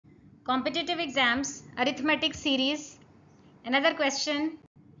competitive exams, arithmetic series. Another question.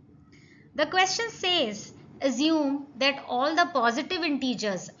 The question says, assume that all the positive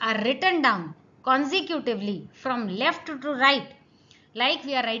integers are written down consecutively from left to right. Like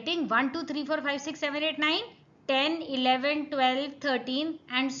we are writing 1, 2, 3, 4, 5, 6, 7, 8, 9, 10, 11, 12, 13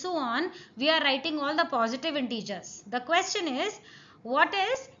 and so on. We are writing all the positive integers. The question is, what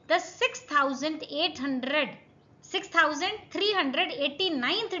is the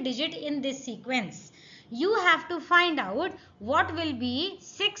 6,389th digit in this sequence? You have to find out what will be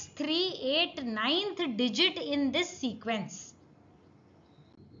 6,389th digit in this sequence.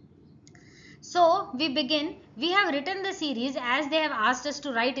 So we begin. We have written the series as they have asked us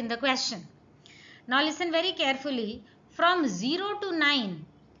to write in the question. Now listen very carefully. From 0 to 9,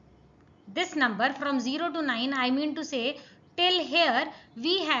 this number from 0 to 9, I mean to say till here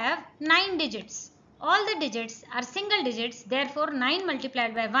we have 9 digits. All the digits are single digits, therefore 9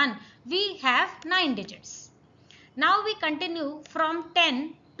 multiplied by 1, we have 9 digits. Now we continue from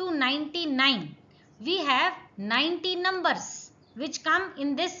 10 to 99. We have 90 numbers which come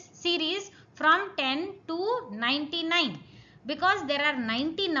in this series from 10 to 99. Because there are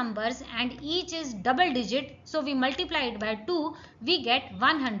 90 numbers and each is double digit, so we multiply it by 2, we get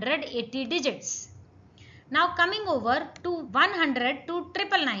 180 digits. Now coming over to 100 to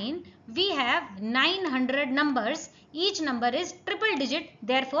 999, we have 900 numbers. Each number is triple digit,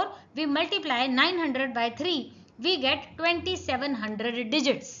 therefore we multiply 900 by 3, we get 2700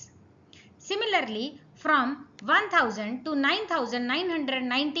 digits. Similarly, from 1000 to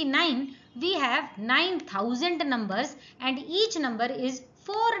 9999, we have 9000 numbers and each number is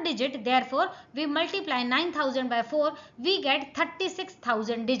 4 digit, therefore we multiply 9000 by 4, we get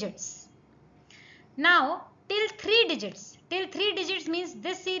 36,000 digits. Now till 3 digits, means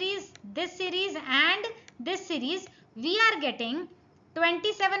this series and this series, we are getting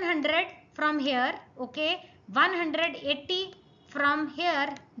 2700 from here, okay, 180 from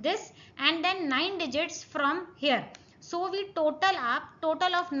here, this, and then 9 digits from here. So we total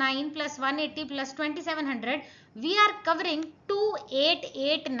of 9 plus 180 plus 2700, we are covering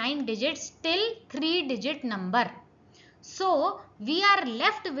 2889 digits till 3 digit number. So we are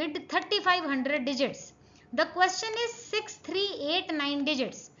left with 3500 digits. The question is 6389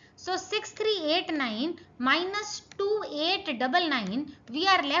 digits. So 6389 minus 2899, we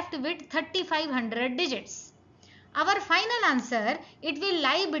are left with 3500 digits. Our final answer, it will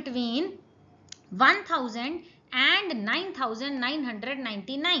lie between 1000 and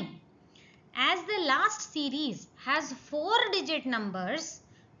 9999. As the last series has 4 digit numbers,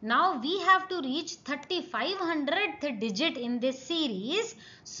 now we have to reach 3500th digit in this series.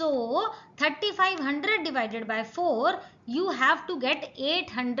 So 3500 divided by 4, you have to get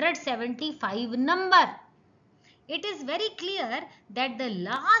 875 number. It is very clear that the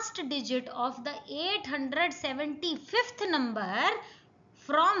last digit of the 875th number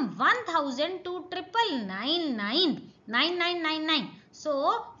from 1000 to 9999.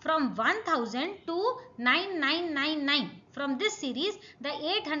 So from 1000 to 9999. From this series, the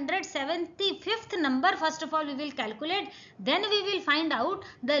 875th number first of all we will calculate. Then we will find out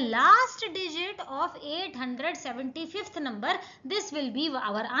the last digit of 875th number. This will be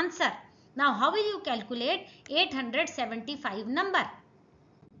our answer. Now how will you calculate 875 number?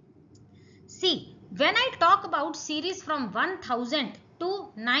 See, when I talk about series from 1000 to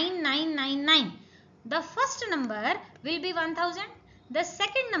 9999, the first number will be 1000. The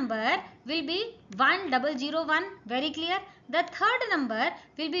second number will be 1001, very clear. The third number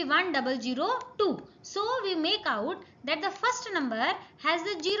will be 1002. So we make out that the first number has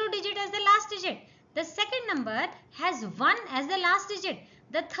the 0 digit as the last digit. The second number has 1 as the last digit.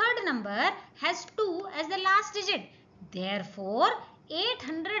 The third number has 2 as the last digit. Therefore,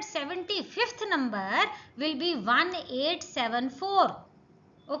 875th number will be 1874.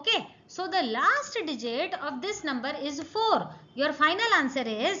 Okay, so the last digit of this number is 4. Your final answer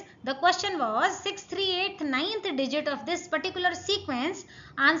is, the question was 638th 9th digit of this particular sequence.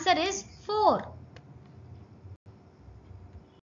 Answer is 4.